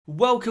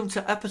Welcome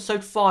to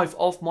episode 5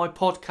 of my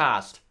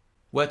podcast,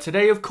 where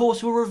today, of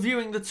course, we're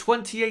reviewing the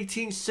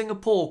 2018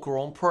 Singapore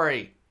Grand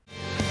Prix.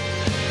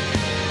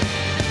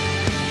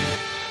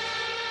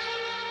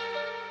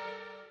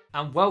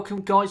 And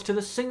welcome, guys, to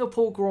the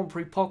Singapore Grand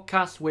Prix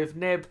podcast with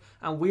Nib,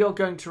 and we are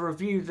going to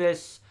review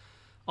this,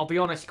 I'll be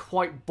honest,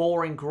 quite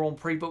boring Grand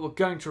Prix, but we're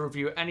going to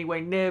review it anyway.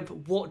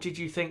 Nib, what did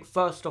you think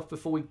first off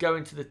before we go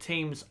into the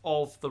teams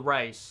of the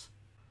race?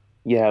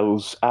 Yeah, it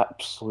was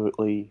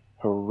absolutely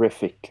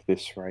horrific,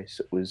 this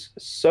race. It was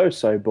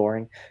so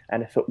boring.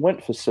 And if it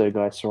went for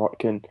Sergei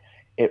Sirotkin,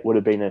 it would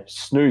have been a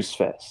snooze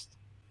fest.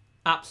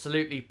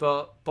 Absolutely,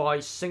 but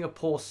by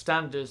Singapore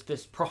standards,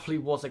 this probably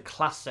was a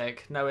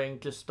classic, knowing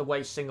just the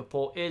way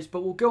Singapore is.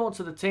 But we'll go on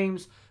to the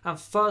teams and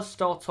first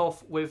start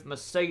off with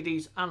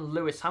Mercedes and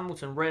Lewis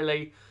Hamilton,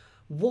 really.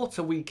 What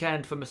a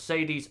weekend for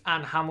Mercedes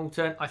and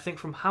Hamilton. I think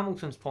from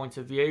Hamilton's point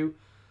of view,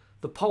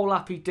 the pole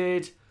lap he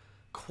did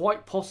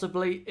quite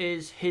possibly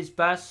is his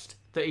best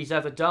that he's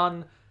ever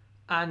done.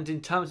 And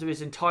in terms of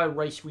his entire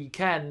race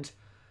weekend,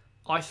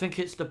 I think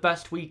it's the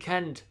best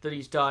weekend that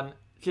he's done.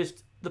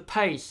 Just the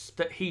pace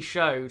that he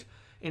showed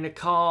in a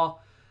car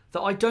that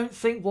I don't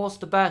think was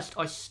the best.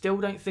 I still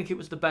don't think it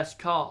was the best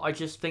car. I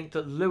just think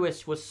that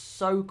Lewis was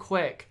so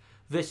quick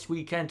this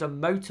weekend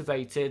and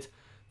motivated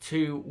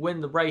to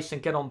win the race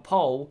and get on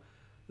pole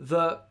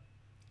that,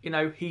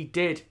 he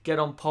did get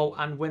on pole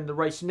and win the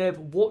race.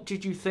 Nib, what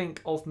did you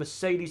think of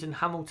Mercedes and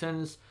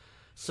Hamilton's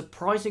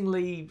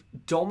surprisingly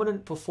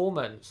dominant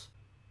performance?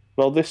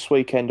 Well, this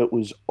weekend it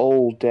was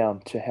all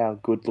down to how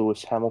good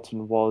Lewis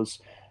Hamilton was,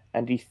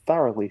 and he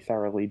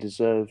thoroughly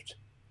deserved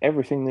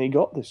everything that he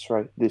got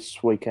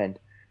this weekend.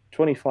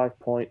 25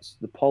 points,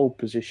 the pole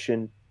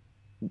position,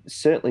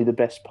 certainly the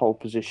best pole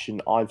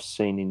position I've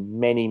seen in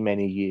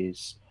many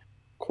years,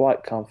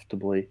 quite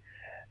comfortably.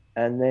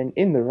 And then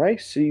in the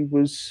race, he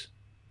was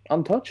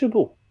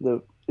untouchable.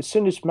 As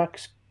soon as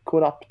Max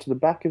caught up to the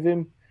back of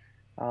him,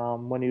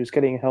 when he was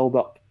getting held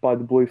up by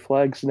the blue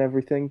flags and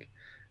everything,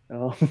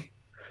 um,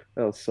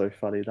 that was so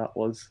funny. That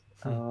was.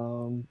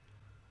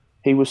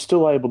 He was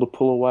still able to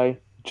pull away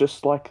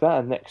just like that.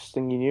 And next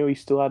thing you knew, he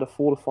still had a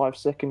 4 to 5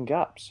 second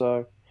gap.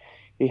 So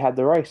he had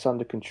the race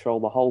under control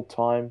the whole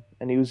time.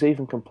 And he was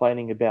even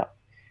complaining about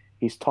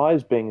his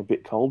tyres being a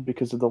bit cold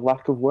because of the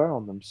lack of wear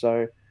on them.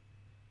 So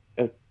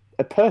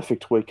a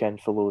perfect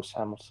weekend for Lewis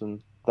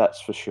Hamilton,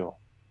 that's for sure.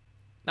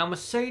 Now,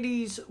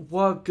 Mercedes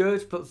were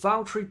good, but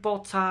Valtteri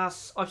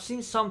Bottas, I've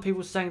seen some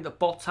people saying that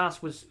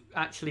Bottas was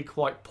actually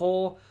quite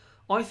poor.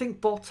 I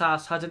think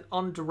Bottas had an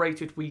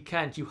underrated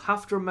weekend. You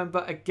have to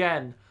remember,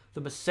 again,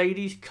 the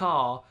Mercedes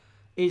car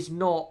is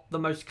not the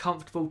most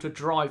comfortable to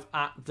drive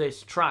at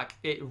this track.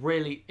 It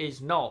really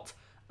is not.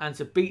 And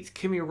to beat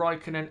Kimi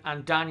Raikkonen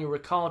and Daniel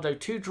Ricciardo,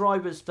 two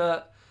drivers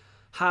that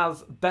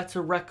have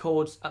better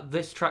records at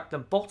this track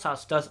than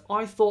Bottas does,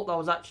 I thought that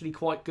was actually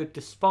quite good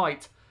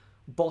despite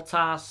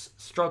Bottas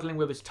struggling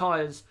with his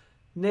tyres.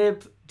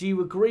 Nib, do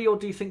you agree, or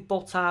do you think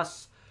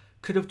Bottas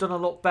could have done a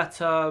lot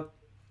better,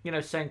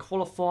 say in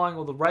qualifying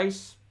or the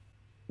race?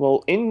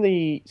 Well, in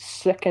the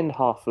second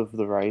half of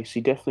the race,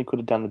 he definitely could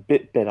have done a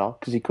bit better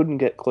because he couldn't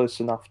get close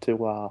enough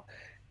to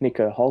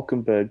Nico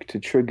Hulkenberg to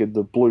trigger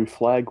the blue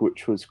flag,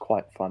 which was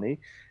quite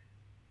funny.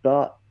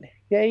 But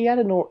yeah, he had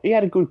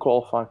a good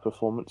qualifying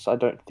performance. I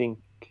don't think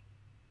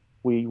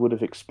we would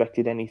have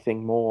expected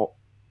anything more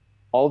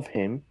of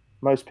him.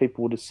 Most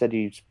people would have said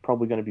he's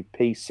probably going to be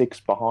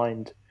P6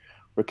 behind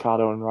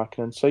Ricciardo and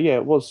Raikkonen. So yeah,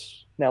 it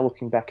was. Now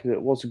looking back at it,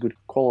 it was a good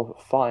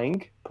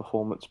qualifying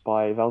performance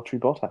by Valtteri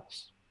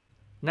Bottas.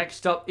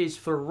 Next up is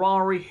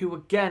Ferrari, who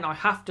again, I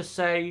have to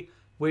say,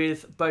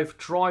 with both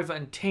driver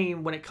and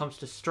team when it comes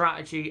to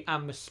strategy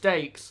and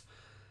mistakes,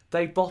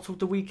 they bottled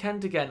the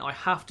weekend again. I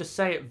have to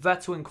say it.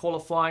 Vettel in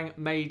qualifying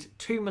made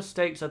two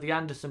mistakes at the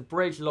Anderson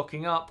Bridge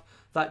locking up.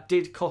 That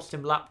did cost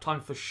him lap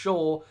time for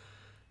sure.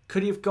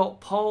 Could he have got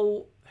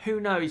pole? Who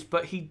knows?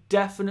 But he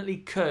definitely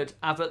could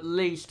have at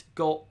least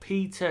got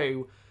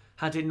P2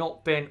 had it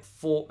not been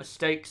for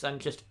mistakes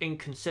and just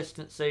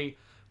inconsistency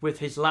with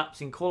his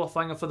laps in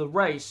qualifying. And for the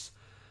race,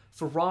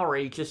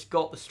 Ferrari just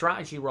got the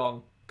strategy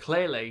wrong,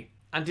 clearly.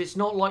 And it's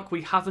not like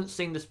we haven't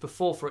seen this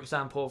before. For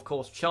example, of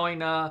course,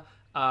 China,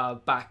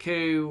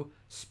 Baku,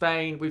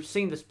 Spain. We've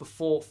seen this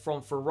before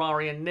from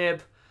Ferrari and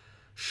Nib.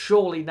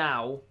 Surely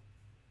now,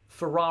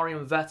 Ferrari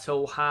and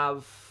Vettel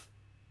have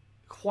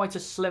quite a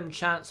slim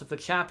chance of the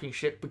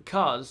championship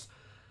because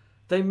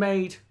they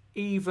made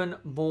even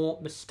more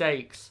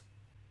mistakes.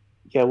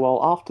 Yeah, well,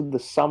 after the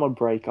summer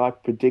break, I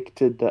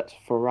predicted that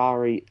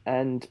Ferrari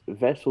and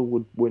Vettel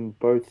would win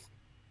both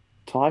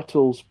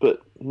titles, but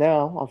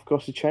now I've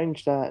got to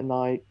change that, and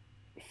I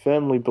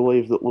firmly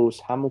believe that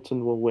Lewis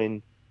Hamilton will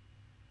win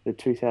the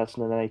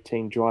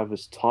 2018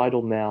 drivers'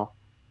 title now.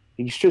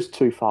 He's just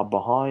too far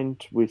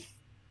behind with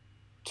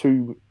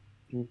too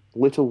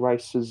little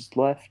races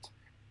left.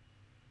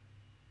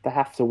 They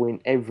have to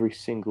win every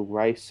single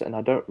race, and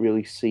I don't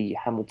really see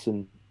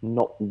Hamilton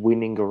not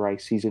winning a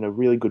race. He's in a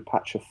really good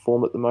patch of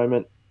form at the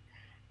moment.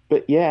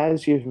 But yeah,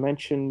 as you've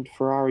mentioned,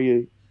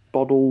 Ferrari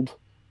bottled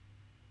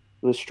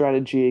The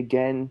strategy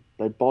again,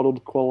 they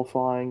bottled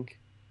qualifying.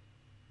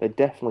 They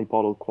definitely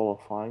bottled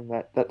qualifying.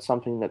 That's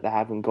something that they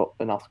haven't got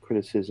enough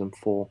criticism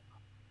for.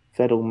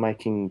 Vettel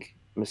making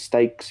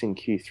mistakes in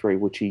Q3,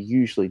 which he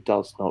usually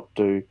does not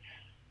do.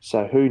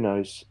 So who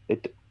knows?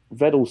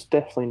 Vettel's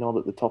definitely not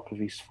at the top of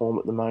his form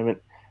at the moment,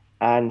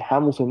 and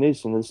Hamilton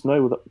is, and there's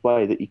no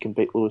way that you can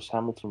beat Lewis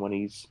Hamilton when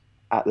he's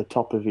at the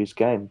top of his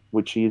game,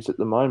 which he is at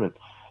the moment.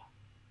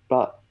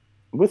 But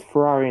with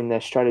Ferrari and their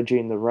strategy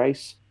in the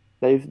race,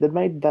 they've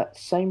made that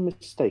same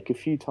mistake a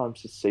few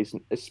times this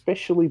season,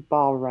 especially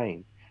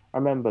Bahrain. I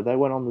remember they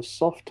went on the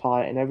soft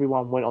tyre and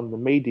everyone went on the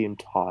medium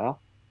tyre,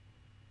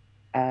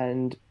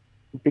 and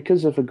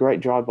because of a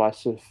great drive by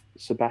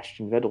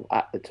Sebastian Vettel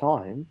at the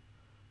time,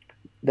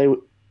 they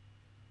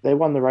they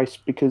won the race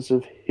because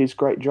of his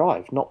great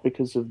drive, not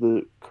because of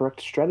the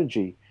correct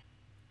strategy.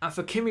 And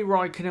for Kimi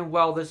Raikkonen,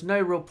 well, there's no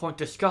real point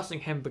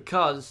discussing him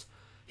because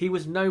he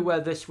was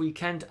nowhere this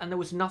weekend and there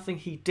was nothing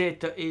he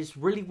did that is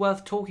really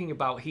worth talking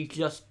about. He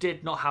just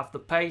did not have the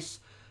pace.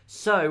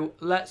 So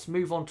let's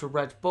move on to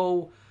Red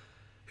Bull,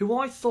 who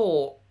I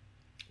thought,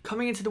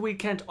 coming into the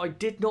weekend, I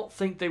did not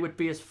think they would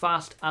be as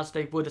fast as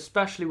they would,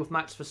 especially with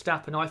Max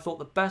Verstappen. I thought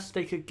the best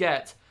they could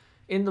get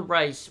in the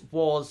race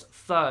was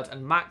third,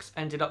 and Max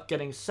ended up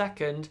getting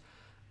second,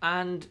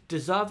 and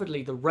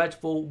deservedly, the Red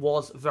Bull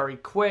was very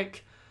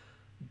quick,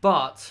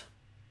 but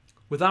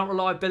without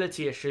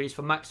reliability issues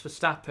for Max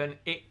Verstappen,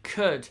 it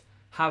could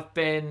have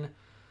been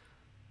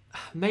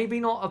maybe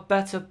not a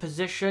better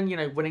position,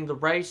 winning the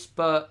race,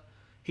 but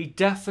he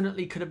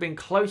definitely could have been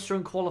closer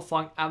in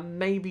qualifying and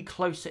maybe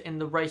closer in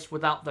the race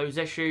without those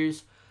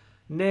issues.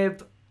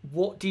 Nib,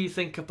 what do you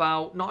think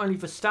about not only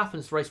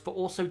Verstappen's race, but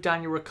also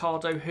Daniel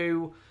Ricciardo,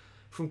 who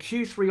from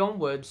Q3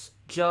 onwards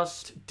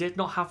just did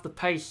not have the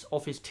pace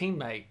of his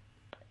teammate?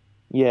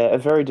 Yeah, a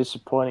very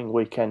disappointing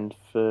weekend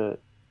for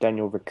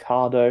Daniel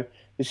Ricciardo.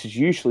 This is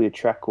usually a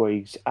track where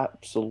he's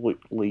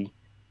absolutely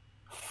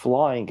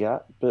flying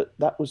at, but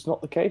that was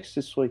not the case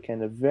this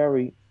weekend. A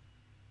very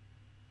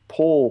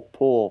poor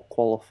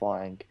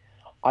qualifying.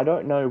 I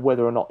don't know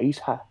whether or not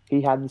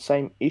he had the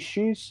same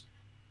issues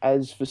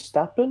as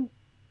Verstappen,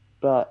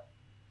 but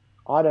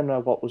I don't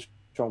know what was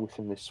wrong with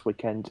him this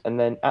weekend. And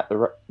then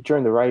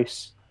during the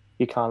race,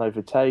 you can't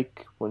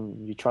overtake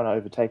when you're trying to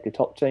overtake a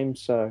top team,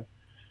 so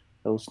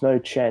there was no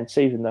chance,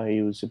 even though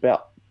he was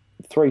about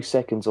 3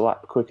 seconds a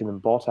lap quicker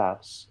than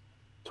Bottas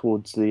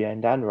towards the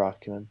end and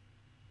Raikkonen.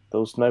 There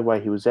was no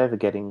way he was ever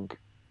getting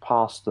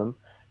past them.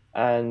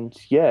 And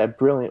yeah, a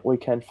brilliant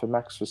weekend for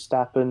Max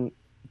Verstappen.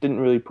 Didn't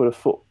really put a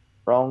foot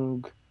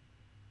wrong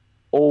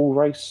all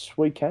race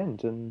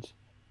weekend, and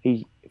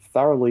he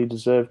thoroughly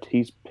deserved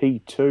his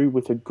P2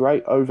 with a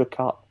great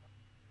overcut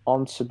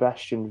on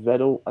Sebastian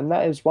Vettel. And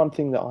that is one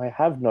thing that I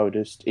have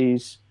noticed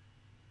is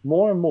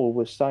more and more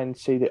we're starting to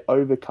see the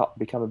overcut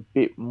become a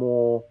bit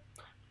more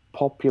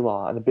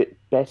popular and a bit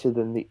better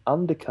than the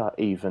undercut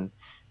even.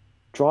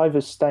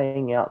 Drivers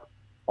staying out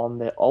on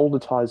their older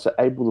tyres are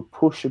able to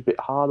push a bit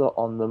harder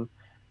on them,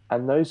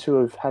 and those who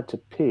have had to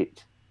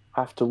pit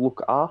have to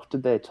look after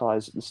their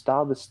tyres at the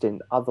start of the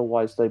stint,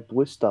 otherwise they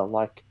blister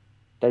like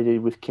they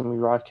did with Kimi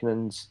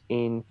Raikkonen's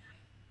in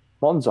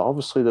Monza.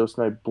 Obviously there was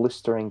no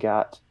blistering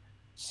at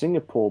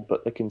Singapore,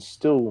 but they can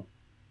still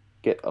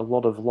get a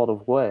lot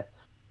of wear.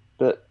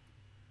 But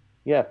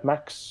yeah,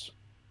 Max,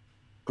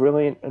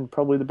 brilliant and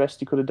probably the best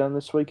he could have done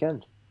this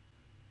weekend.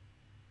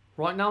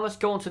 Right, now let's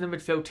go on to the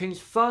midfield teams.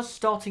 First,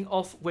 starting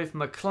off with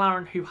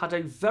McLaren, who had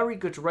a very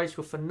good race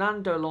with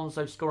Fernando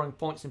Alonso scoring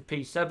points in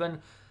P7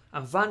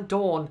 and Van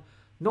Dorn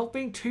not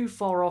being too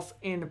far off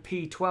in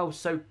P12.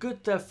 So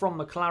good there from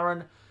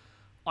McLaren.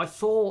 I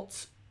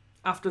thought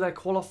after their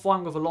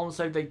qualifying with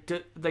Alonso,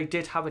 they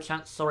did have a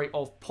chance,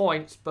 of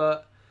points,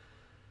 but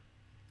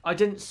I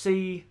didn't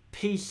see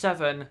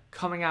P7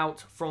 coming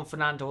out from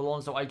Fernando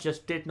Alonso. I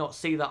just did not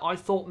see that. I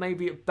thought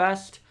maybe at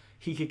best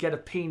he could get a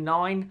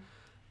P9,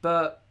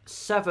 but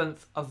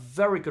 7th, a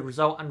very good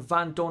result. And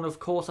Van Dorn, of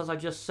course, as I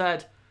just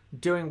said,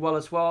 doing well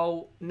as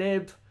well.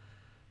 Nib,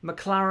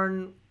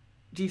 McLaren,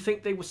 do you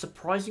think they were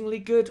surprisingly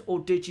good, or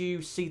did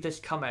you see this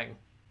coming?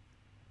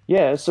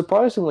 Yeah, a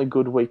surprisingly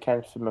good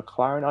weekend for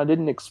McLaren. I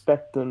didn't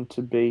expect them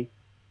to be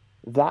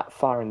that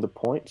far in the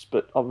points,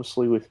 but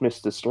obviously with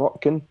Mr.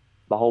 Sorokin,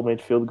 the whole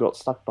midfield got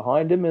stuck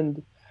behind him,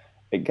 and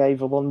it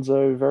gave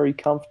Alonso a very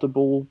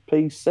comfortable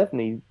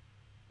P7.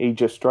 He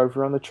just drove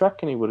around the track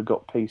and he would have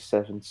got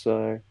P7,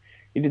 so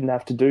he didn't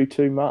have to do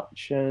too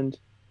much. And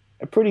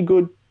a pretty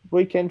good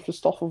weekend for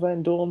Stoffel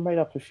Van Dorn, made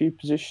up a few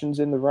positions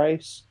in the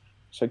race,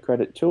 so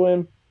credit to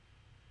him.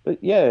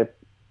 But yeah,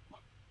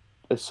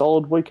 a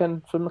solid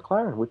weekend for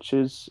McLaren, which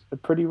is a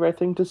pretty rare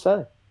thing to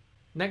say.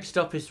 Next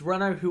up is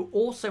Renault, who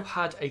also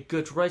had a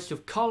good race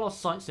with Carlos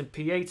Sainz in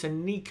P8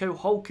 and Nico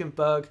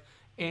Hülkenberg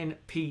in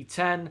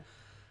P10.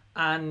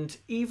 And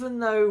even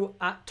though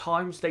at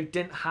times they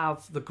didn't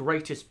have the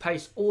greatest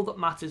pace, all that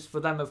matters for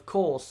them, of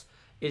course,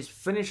 is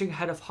finishing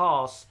ahead of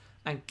Haas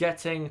and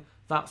getting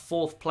that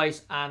 4th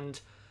place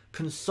and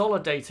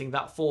consolidating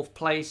that 4th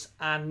place.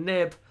 And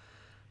Nib,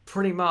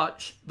 pretty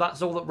much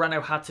that's all that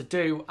Renault had to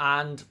do,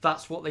 and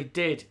that's what they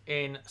did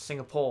in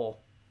Singapore.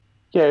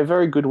 Yeah, a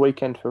very good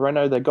weekend for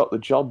Renault. They got the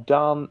job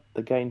done.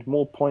 They gained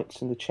more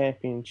points in the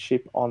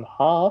championship on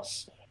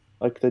Haas,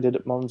 like they did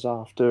at Monza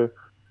after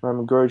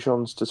Romain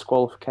Grosjean's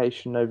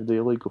disqualification over the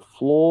illegal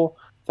floor.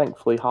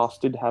 Thankfully, Haas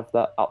did have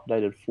that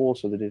updated floor,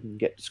 so they didn't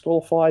get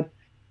disqualified.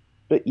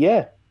 But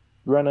yeah,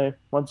 Renault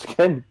once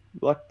again,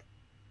 like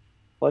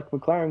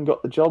McLaren,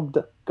 got the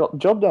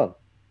job done.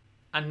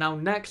 And now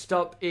next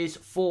up is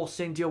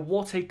Force India.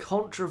 What a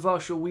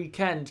controversial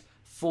weekend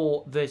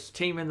for this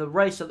team. In the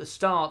race at the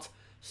start,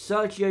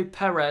 Sergio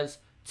Perez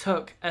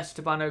took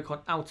Esteban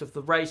Ocon out of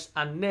the race.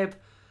 And Nib,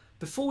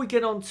 before we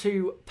get on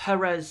to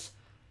Perez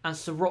and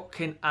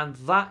Sirotkin and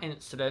that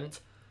incident,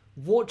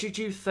 what did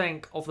you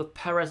think of the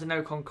Perez and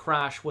Ocon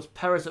crash? Was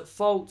Perez at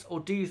fault, or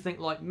do you think,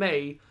 like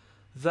me,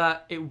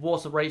 that it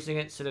was a racing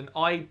incident?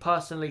 I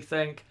personally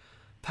think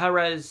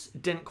Perez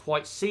didn't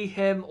quite see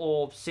him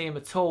or see him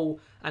at all,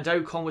 and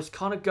Ocon was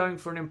kind of going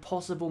for an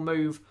impossible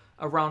move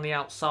around the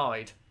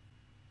outside.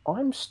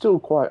 I'm still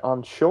quite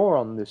unsure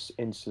on this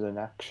incident,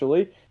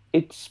 actually.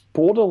 It's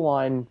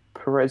borderline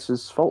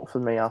Perez's fault for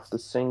me after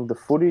seeing the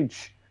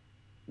footage,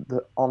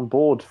 the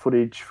onboard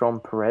footage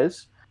from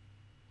Perez.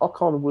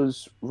 Ocon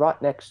was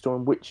right next to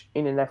him, which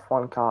in an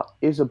F1 car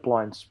is a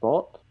blind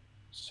spot,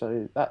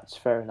 so that's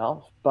fair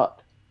enough.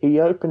 But he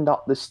opened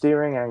up the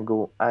steering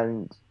angle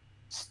and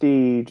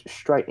steered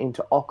straight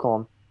into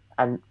Ocon,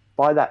 and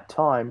by that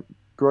time,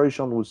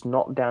 Grosjean was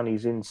not down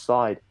his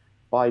inside.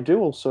 But I do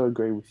also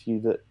agree with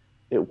you that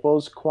it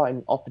was quite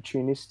an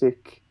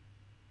opportunistic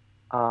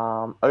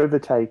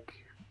overtake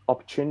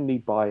opportunity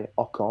by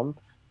Ocon,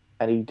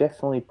 and he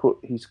definitely put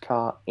his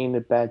car in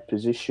a bad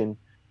position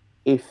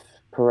if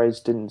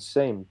Perez didn't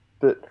see him.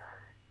 But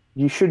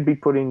you should be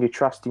putting your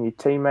trust in your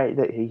teammate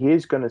that he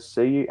is going to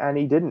see you, and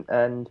he didn't.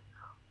 And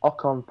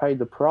Ocon paid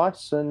the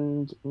price,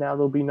 and now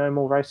there'll be no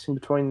more racing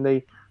between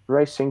the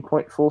Racing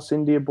Point Force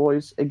India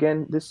boys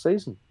again this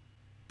season.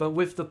 But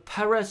with the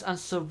Perez and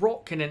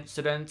Sirotkin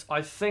incident,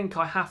 I think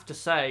I have to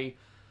say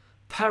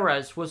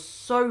Perez was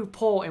so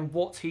poor in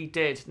what he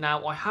did.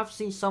 Now, I have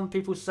seen some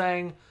people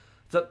saying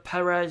that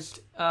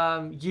Perez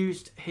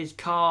used his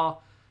car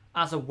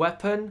as a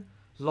weapon,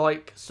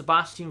 like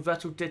Sebastian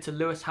Vettel did to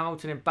Lewis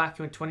Hamilton in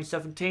Baku in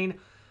 2017.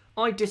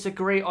 I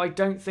disagree. I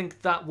don't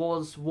think that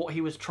was what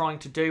he was trying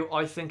to do.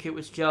 I think it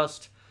was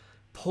just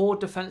poor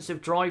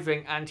defensive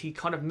driving, and he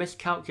kind of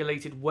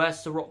miscalculated where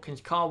Sirotkin's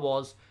car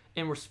was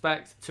in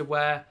respect to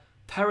where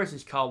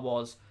Perez's car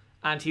was,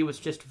 and he was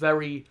just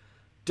very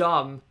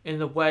dumb in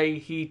the way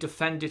he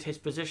defended his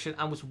position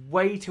and was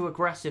way too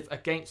aggressive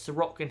against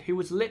Sirotkin, who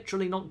was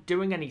literally not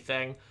doing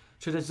anything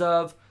to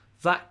deserve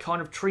that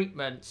kind of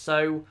treatment.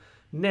 So,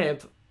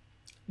 Nib,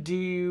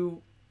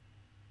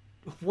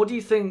 what do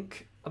you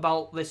think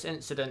about this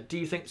incident? Do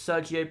you think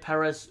Sergio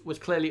Perez was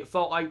clearly at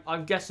fault?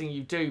 I'm guessing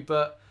you do,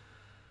 but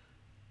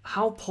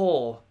how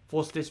poor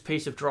was this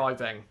piece of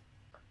driving?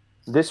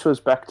 This was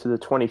back to the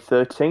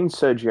 2013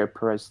 Sergio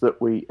Perez that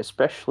we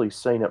especially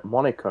seen at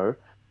Monaco.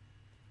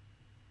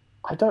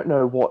 I don't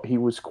know what he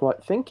was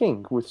quite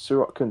thinking with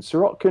Sirotkin.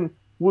 Sirotkin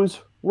was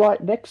right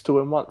next to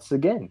him once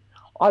again.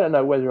 I don't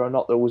know whether or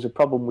not there was a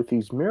problem with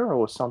his mirror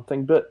or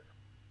something, but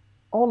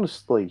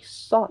honestly,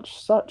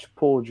 such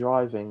poor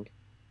driving,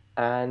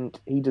 and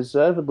he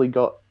deservedly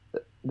got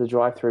the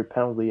drive-through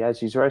penalty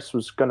as his race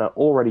was going to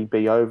already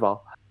be over.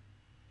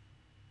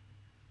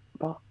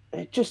 But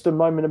it's just a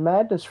moment of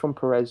madness from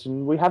Perez,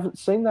 and we haven't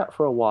seen that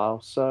for a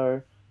while,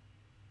 so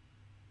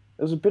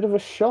it was a bit of a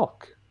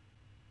shock.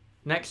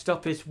 Next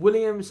up is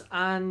Williams,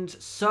 and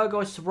Sergei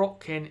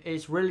Sirotkin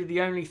is really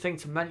the only thing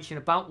to mention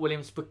about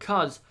Williams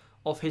because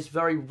of his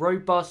very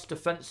robust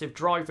defensive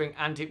driving,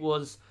 and it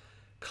was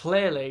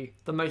clearly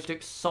the most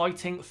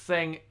exciting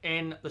thing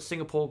in the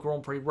Singapore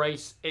Grand Prix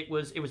race. It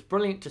was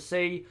brilliant to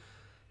see.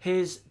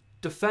 His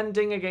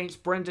defending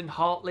against Brendan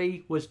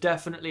Hartley was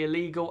definitely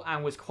illegal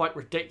and was quite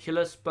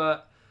ridiculous,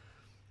 but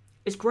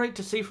it's great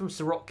to see from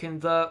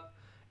Sirotkin that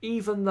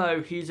even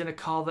though he's in a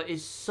car that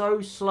is so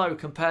slow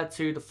compared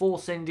to the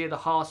Force India, the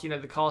Haas,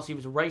 the cars he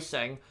was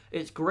racing,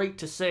 it's great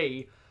to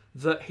see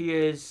that he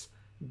is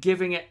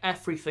giving it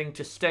everything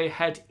to stay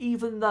ahead,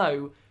 even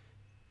though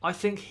I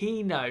think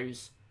he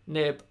knows,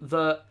 Nib,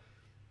 that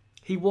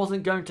he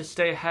wasn't going to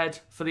stay ahead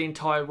for the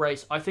entire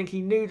race. I think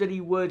he knew that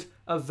he would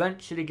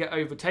eventually get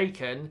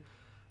overtaken,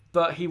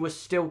 but he was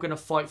still going to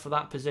fight for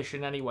that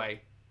position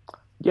anyway.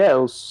 Yeah, it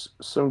was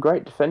some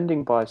great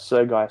defending by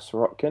Sergei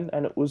Sirotkin,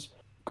 and it was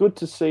good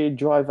to see a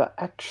driver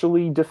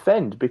actually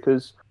defend,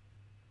 because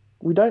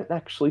we don't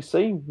actually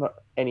see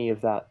any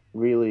of that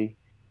really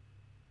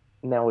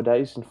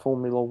nowadays in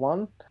Formula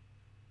One.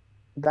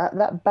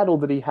 That battle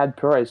that he had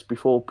Perez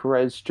before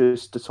Perez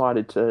just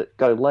decided to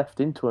go left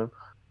into him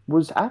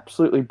was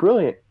absolutely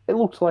brilliant. It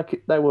looked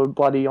like they were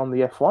bloody on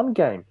the F1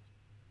 game.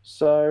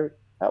 So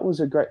that was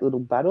a great little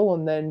battle,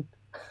 and then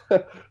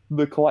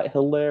the quite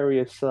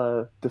hilarious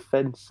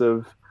defense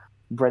of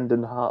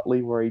Brendan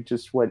Hartley, where he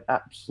just went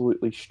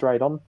absolutely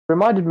straight on.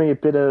 Reminded me a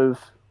bit of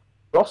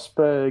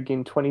Rosberg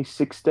in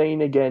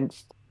 2016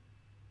 against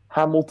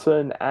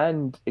Hamilton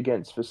and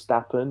against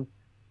Verstappen.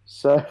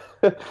 So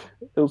it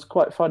was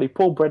quite funny.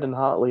 Poor Brendan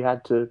Hartley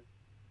had to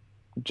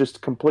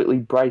just completely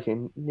brake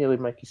and nearly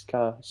make his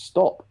car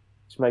stop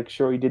to make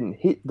sure he didn't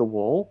hit the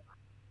wall.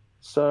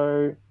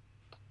 So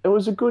it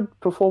was a good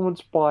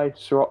performance by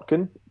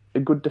Sirotkin, a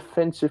good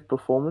defensive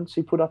performance.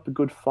 He put up a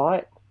good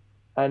fight,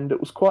 and it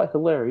was quite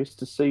hilarious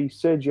to see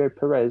Sergio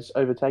Perez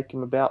overtake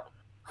him about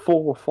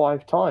 4 or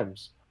 5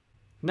 times.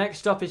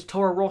 Next up is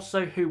Toro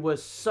Rosso, who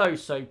was so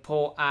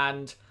poor,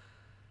 and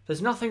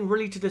there's nothing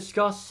really to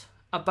discuss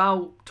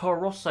about Toro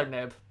Rosso,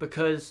 Nib,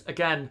 because,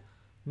 again,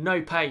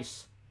 no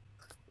pace.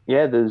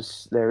 Yeah,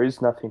 there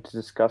is nothing to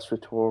discuss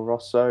with Toro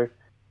Rosso.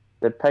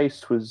 The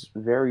pace was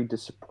very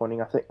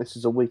disappointing. I think this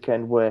is a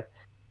weekend where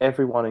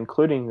everyone,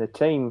 including the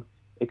team,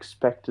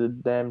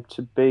 expected them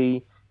to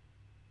be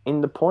in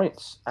the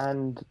points,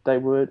 and they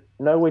were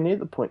nowhere near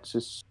the points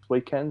this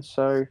weekend.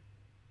 So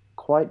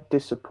quite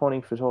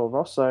disappointing for Toro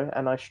Rosso,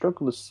 and I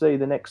struggle to see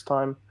the next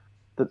time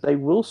that they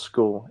will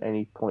score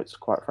any points,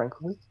 quite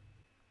frankly.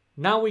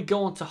 Now we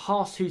go on to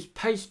Haas, whose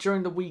pace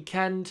during the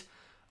weekend,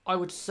 I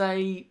would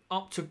say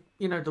up to,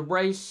 the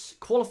race.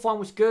 Qualifying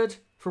was good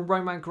from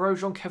Romain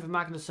Grosjean, Kevin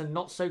Magnussen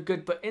not so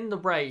good, but in the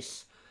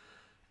race,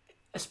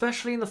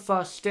 especially in the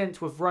first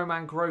stint with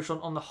Romain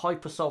Grosjean on the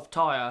Hypersoft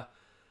tyre,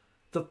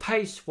 the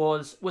pace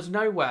was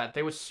nowhere.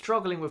 They were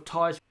struggling with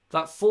tyres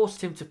that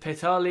forced him to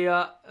pit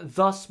earlier,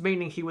 thus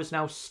meaning he was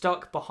now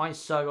stuck behind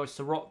Sergio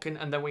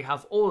Sirotkin, and then we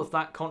have all of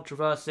that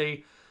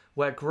controversy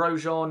where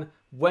Grosjean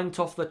went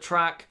off the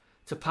track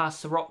to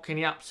pass Sirotkin.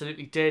 He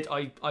absolutely did.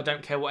 I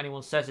don't care what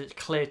anyone says, it's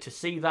clear to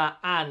see that,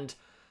 and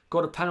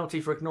got a penalty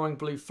for ignoring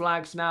blue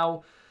flags.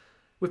 Now,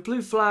 with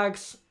blue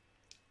flags,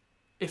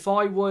 if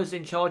I was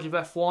in charge of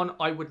F1,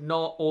 I would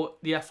not, or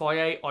the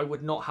FIA, I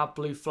would not have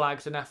blue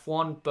flags in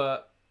F1,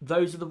 but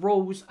those are the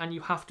rules and you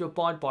have to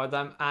abide by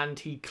them, and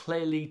he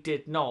clearly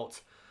did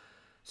not.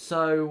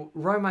 So,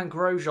 Romain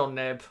Grosjean,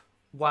 Nib,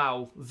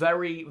 wow,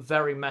 very,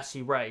 very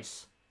messy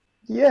race.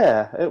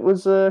 Yeah, it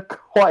was a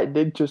quite an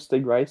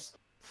interesting race.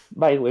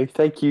 Mainly,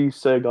 thank you,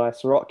 Sergei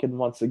Sirotkin,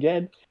 once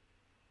again.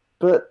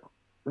 But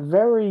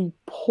very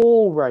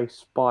poor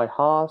race by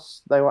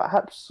Haas. They were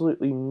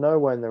absolutely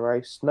nowhere in the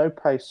race, no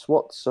pace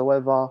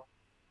whatsoever.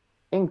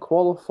 In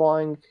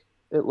qualifying,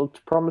 it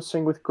looked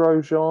promising with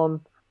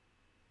Grosjean,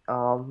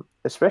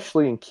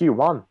 especially in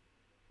Q1.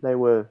 They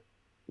were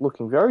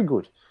looking very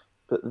good,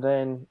 but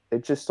then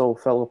it just all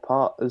fell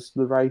apart as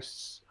the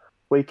race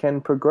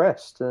weekend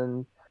progressed,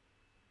 and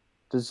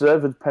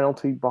deserved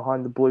penalty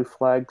behind the blue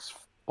flags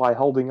by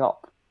holding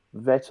up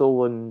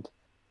Vettel and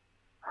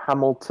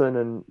Hamilton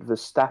and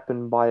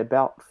Verstappen by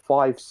about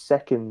 5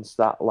 seconds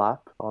that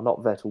lap. Or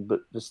not Vettel,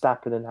 but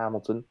Verstappen and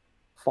Hamilton.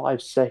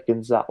 5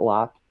 seconds that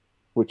lap,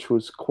 which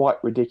was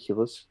quite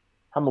ridiculous.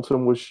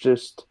 Hamilton was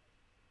just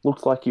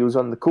looked like he was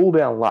on the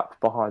cool-down lap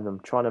behind them,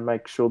 trying to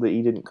make sure that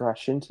he didn't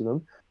crash into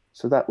them.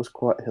 So that was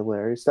quite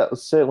hilarious. That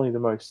was certainly the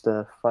most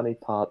funny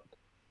part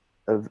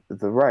of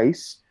the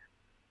race.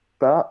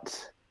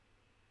 But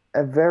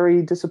a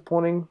very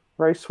disappointing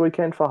race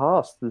weekend for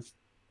Haas. There's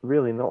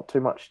really not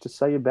too much to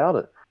say about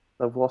it.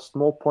 They've lost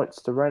more points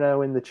to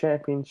Renault in the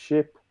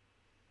championship,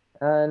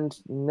 and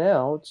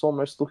now it's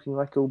almost looking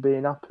like it'll be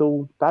an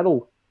uphill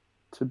battle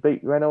to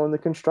beat Renault in the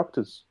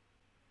Constructors.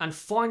 And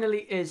finally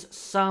is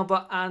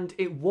Sauber, and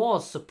it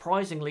was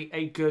surprisingly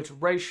a good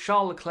race.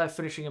 Charles Leclerc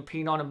finishing in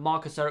P9 and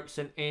Marcus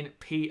Ericsson in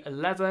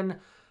P11.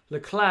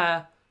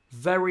 Leclerc,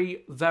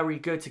 very, very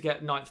good to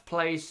get 9th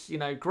place.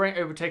 Great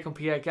overtake on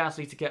Pierre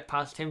Gasly to get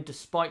past him,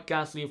 despite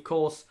Gasly, of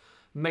course,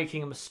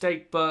 making a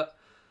mistake. But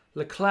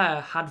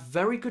Leclerc had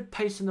very good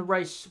pace in the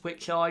race,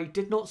 which I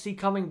did not see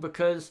coming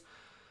because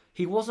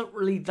he wasn't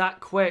really that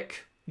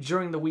quick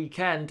during the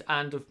weekend.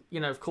 And,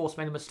 of course,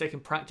 made a mistake in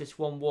practice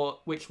one,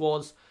 which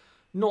was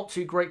not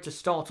too great to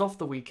start off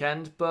the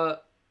weekend.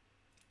 But,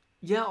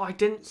 yeah, I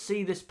didn't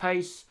see this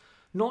pace,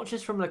 not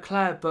just from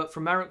Leclerc, but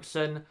from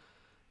Ericsson.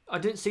 I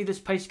didn't see this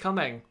pace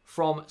coming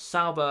from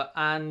Sauber.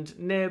 And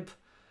Nib,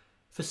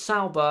 for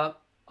Sauber,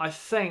 I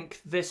think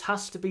this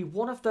has to be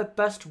one of their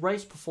best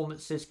race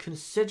performances,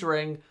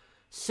 considering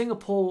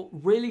Singapore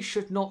really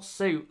should not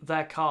suit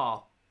their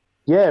car.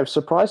 Yeah,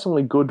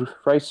 surprisingly good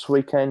race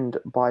weekend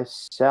by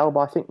Sauber.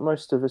 I think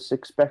most of us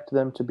expected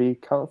them to be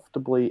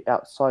comfortably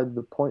outside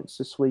the points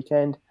this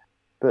weekend,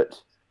 but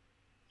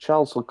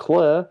Charles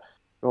Leclerc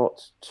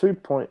got 2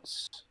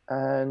 points,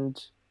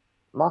 and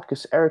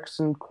Marcus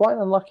Ericsson quite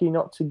unlucky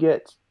not to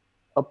get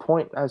a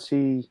point, as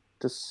he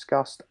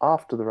discussed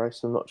after the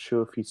race. I'm not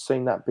sure if he's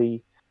seen that.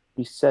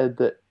 He said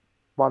that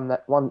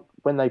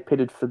when they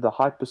pitted for the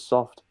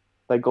Hypersoft,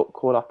 they got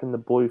caught up in the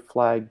blue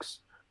flags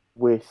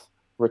with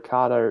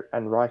Ricciardo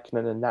and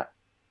Raikkonen, and that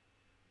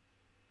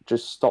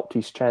just stopped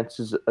his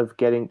chances of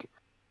getting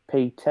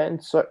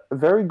P10. So a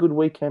very good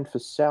weekend for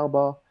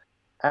Sauber,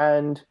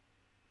 and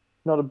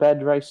not a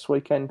bad race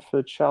weekend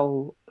for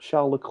Charles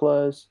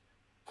Leclerc's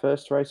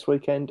first race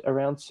weekend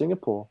around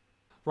Singapore.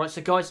 Right,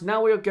 so guys,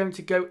 now we are going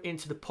to go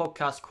into the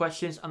podcast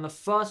questions, and the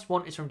first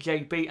one is from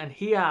JB, and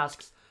he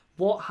asks,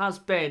 what has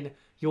been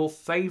your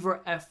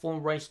favourite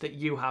F1 race that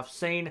you have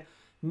seen?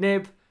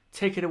 Nib,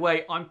 take it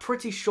away. I'm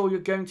pretty sure you're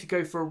going to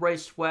go for a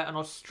race where an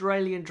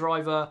Australian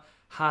driver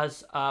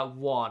has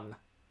won.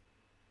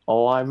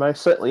 Oh, I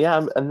most certainly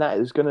am, and that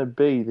is going to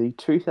be the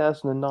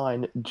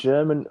 2009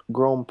 German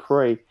Grand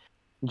Prix,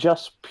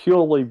 just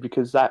purely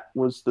because that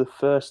was the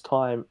first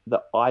time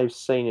that I've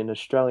seen an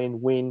Australian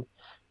win,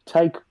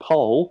 take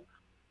pole,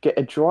 get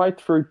a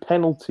drive-through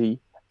penalty,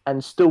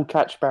 and still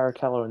catch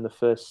Barrichello in the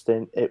first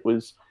stint. It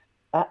was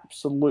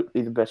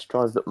absolutely the best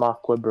drive that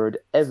Mark Webber had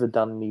ever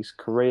done in his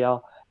career,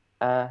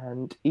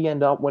 and he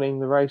ended up winning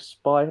the race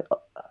by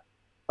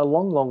a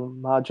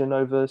long margin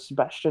over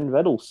Sebastian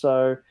Vettel.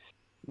 So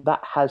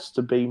that has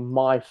to be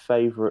my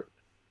favourite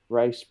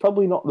race.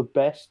 Probably not the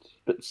best,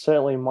 but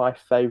certainly my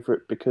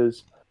favourite,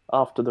 because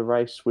after the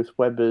race with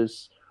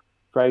Webber's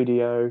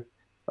radio,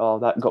 oh,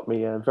 that got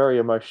me very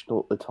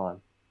emotional at the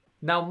time.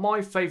 Now,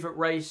 my favourite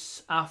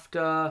race,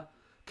 after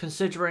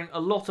considering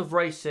a lot of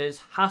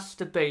races, has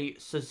to be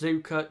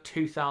Suzuka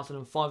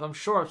 2005. I'm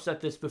sure I've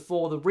said this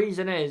before. The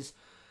reason is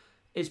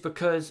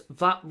because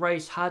that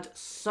race had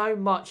so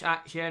much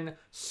action,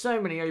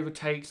 so many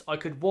overtakes. I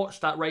could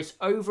watch that race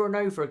over and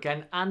over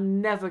again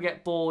and never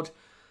get bored.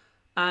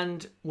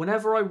 And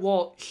whenever I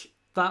watch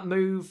that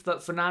move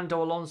that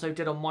Fernando Alonso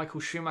did on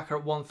Michael Schumacher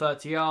at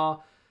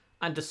 130R,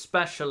 and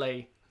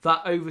especially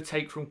that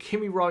overtake from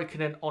Kimi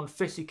Raikkonen on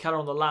Fisichella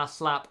on the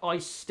last lap, I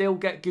still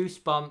get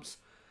goosebumps.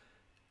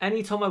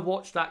 Anytime I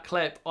watch that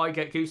clip, I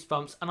get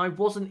goosebumps, and I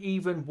wasn't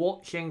even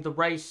watching the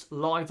race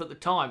live at the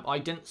time. I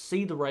didn't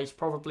see the race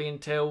probably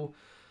until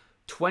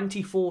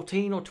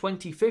 2014 or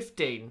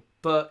 2015,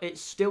 but it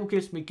still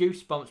gives me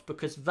goosebumps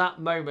because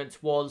that moment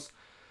was,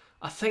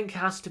 I think,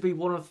 has to be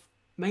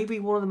maybe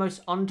one of the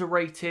most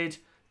underrated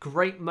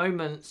great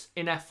moments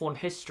in F1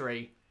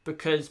 history,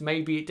 because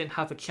maybe it didn't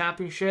have a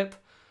championship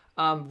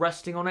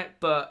resting on it,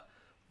 but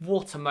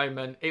what a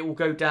moment. It will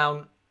go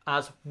down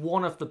as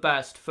one of the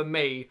best for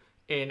me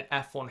in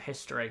F1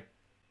 history.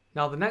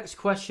 Now, the next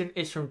question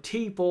is from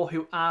Tibor,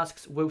 who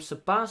asks, will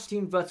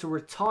Sebastian Vettel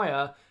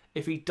retire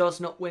if he does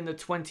not win the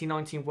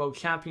 2019 World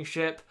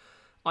Championship?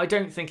 I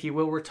don't think he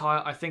will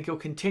retire. I think he'll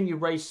continue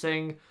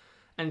racing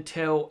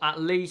until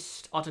at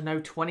least,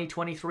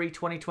 2023,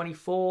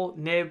 2024.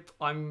 Nib,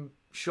 I'm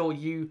sure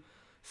you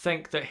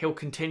think that he'll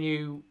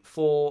continue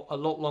for a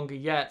lot longer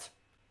yet.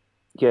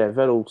 Yeah,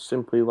 Vettel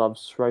simply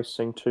loves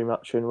racing too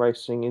much, and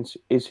racing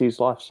is his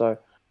life, so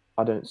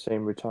I don't see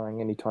him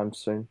retiring anytime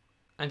soon.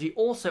 And he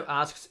also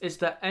asks, is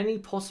there any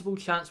possible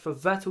chance for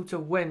Vettel to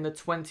win the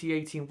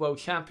 2018 World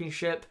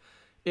Championship?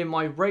 In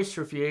my race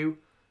review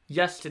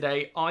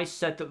yesterday, I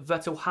said that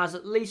Vettel has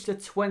at least a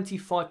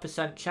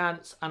 25%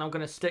 chance, and I'm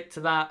going to stick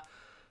to that.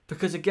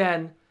 Because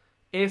again,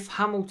 if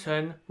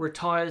Hamilton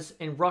retires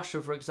in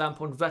Russia, for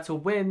example, and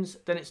Vettel wins,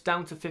 then it's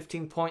down to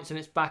 15 points and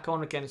it's back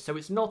on again. So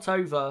it's not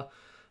over,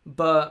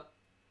 but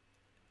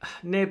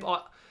Nib,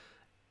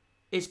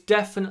 it's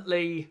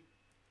definitely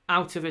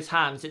out of his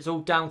hands. It's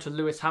all down to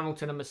Lewis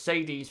Hamilton and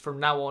Mercedes from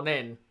now on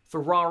in.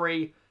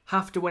 Ferrari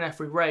have to win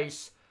every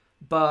race,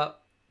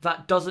 but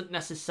that doesn't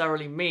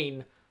necessarily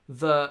mean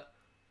that,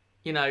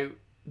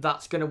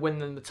 that's going to win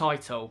them the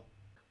title.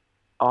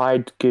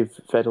 I'd give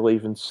Vettel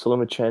even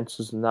slimmer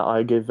chances than that.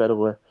 I'd give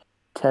Vettel a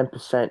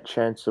 10%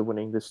 chance of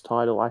winning this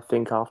title. I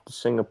think after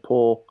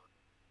Singapore,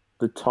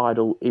 the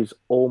title is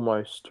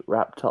almost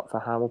wrapped up for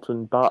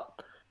Hamilton,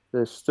 but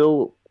there's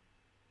still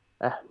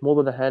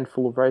more than a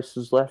handful of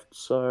races left,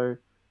 so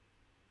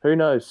who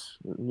knows?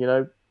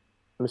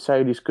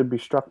 Mercedes could be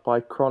struck by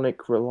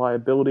chronic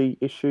reliability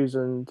issues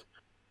and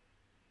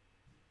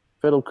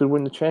Vettel could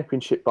win the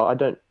championship, but I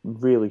don't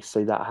really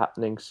see that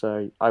happening,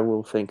 so I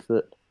will think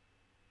that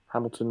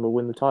Hamilton will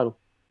win the title.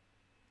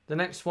 The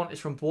next one is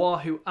from Bois,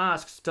 who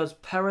asks, does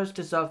Perez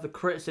deserve the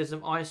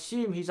criticism? I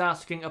assume he's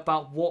asking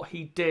about what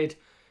he did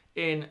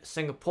in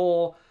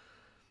Singapore.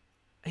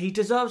 He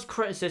deserves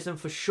criticism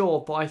for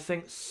sure, but I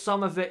think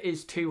some of it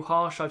is too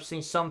harsh. I've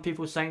seen some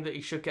people saying that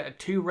he should get a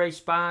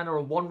 2-race ban or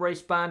a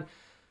 1-race ban.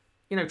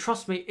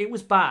 Trust me, it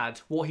was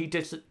bad what he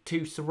did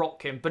to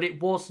Sorokin, but it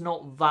was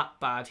not that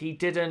bad. He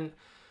didn't,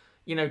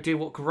 do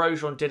what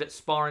Grosjean did at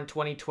Spa in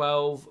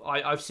 2012.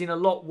 I've seen a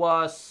lot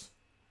worse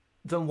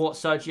than what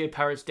Sergio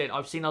Perez did.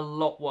 I've seen a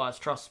lot worse,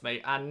 trust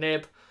me. And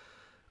Nib,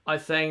 I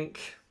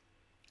think,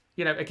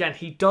 again,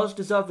 he does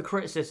deserve the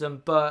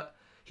criticism, but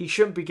he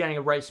shouldn't be getting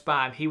a race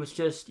ban. He was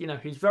just,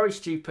 he's very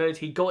stupid.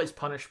 He got his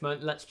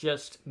punishment. Let's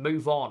just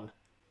move on.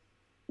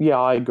 Yeah,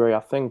 I agree. I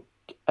think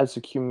as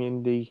a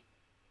community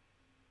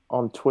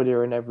on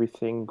Twitter and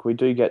everything, we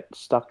do get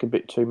stuck a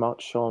bit too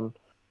much on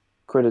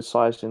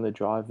criticising the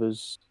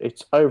drivers.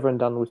 It's over and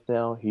done with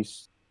now.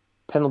 His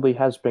penalty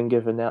has been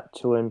given out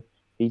to him.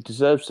 He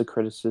deserves the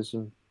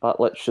criticism, but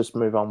let's just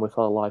move on with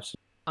our lives.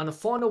 And the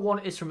final one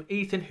is from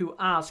Ethan, who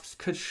asks,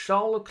 could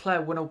Charles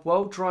Leclerc win a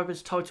World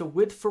Drivers' title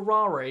with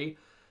Ferrari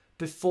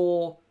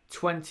before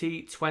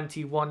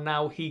 2021?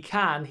 Now, he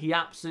can. He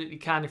absolutely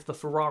can if the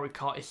Ferrari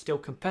car is still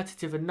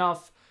competitive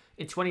enough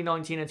in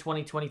 2019 and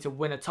 2020 to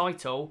win a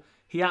title.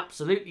 He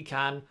absolutely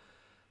can.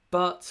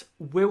 But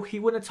will he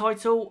win a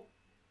title?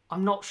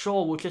 I'm not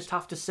sure. We'll just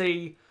have to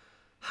see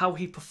how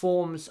he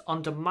performs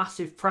under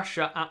massive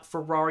pressure at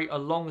Ferrari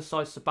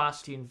alongside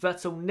Sebastian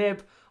Vettel.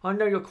 Nib, I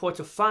know you're quite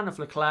a fan of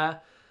Leclerc.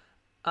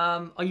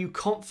 Are you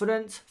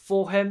confident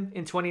for him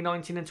in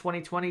 2019 and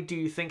 2020? Do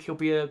you think he'll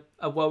be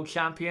a world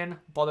champion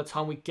by the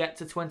time we get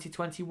to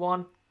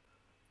 2021?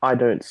 I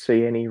don't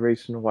see any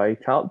reason why he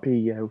can't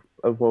be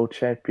a world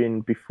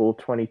champion before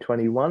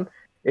 2021.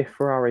 If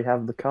Ferrari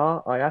have the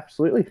car, I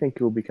absolutely think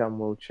he'll become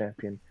world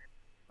champion.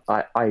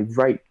 I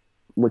rate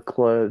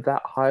Leclerc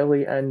that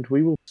highly, and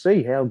we will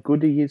see how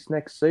good he is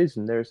next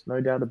season. There is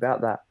no doubt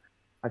about that.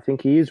 I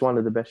think he is one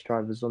of the best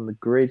drivers on the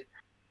grid,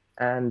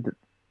 and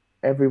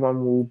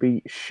everyone will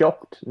be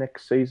shocked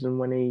next season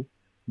when he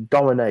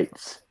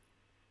dominates.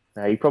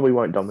 Now, he probably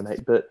won't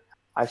dominate, but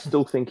I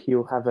still think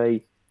he'll have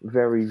a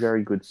very,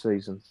 very good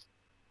season.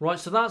 Right,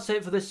 so that's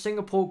it for this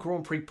Singapore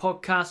Grand Prix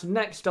podcast.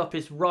 Next up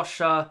is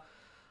Russia.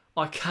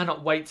 I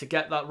cannot wait to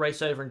get that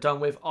race over and done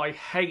with. I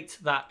hate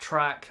that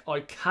track. I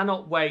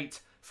cannot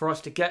wait for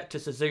us to get to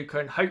Suzuka,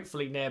 and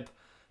hopefully, Nib,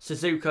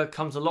 Suzuka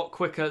comes a lot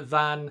quicker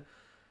than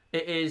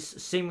it is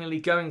seemingly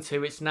going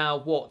to. It's now,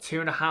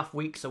 2.5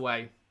 weeks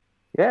away?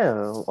 Yeah,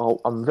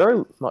 well, I'm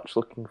very much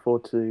looking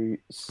forward to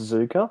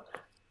Suzuka.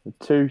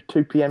 2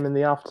 p.m. in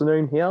the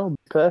afternoon here,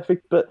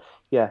 perfect. But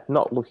yeah,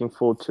 not looking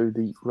forward to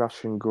the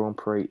Russian Grand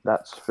Prix,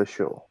 that's for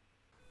sure.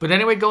 But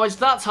anyway, guys,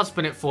 that has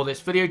been it for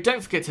this video.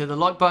 Don't forget to hit the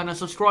like button and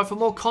subscribe for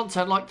more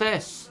content like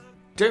this.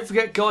 Don't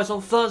forget, guys,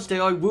 on Thursday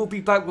I will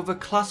be back with a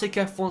classic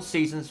F1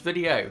 seasons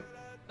video.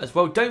 As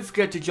well, don't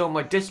forget to join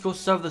my Discord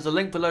server. There's a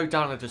link below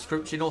down in the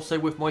description, also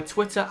with my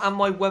Twitter and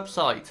my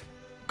website.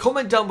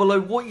 Comment down below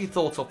what you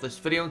thought of this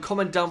video, and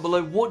comment down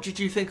below what did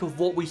you think of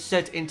what we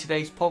said in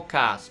today's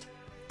podcast.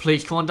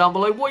 Please comment down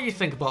below what you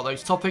think about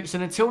those topics,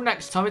 and until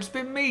next time, it's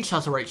been me,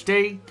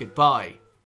 ChazzaHD. Goodbye.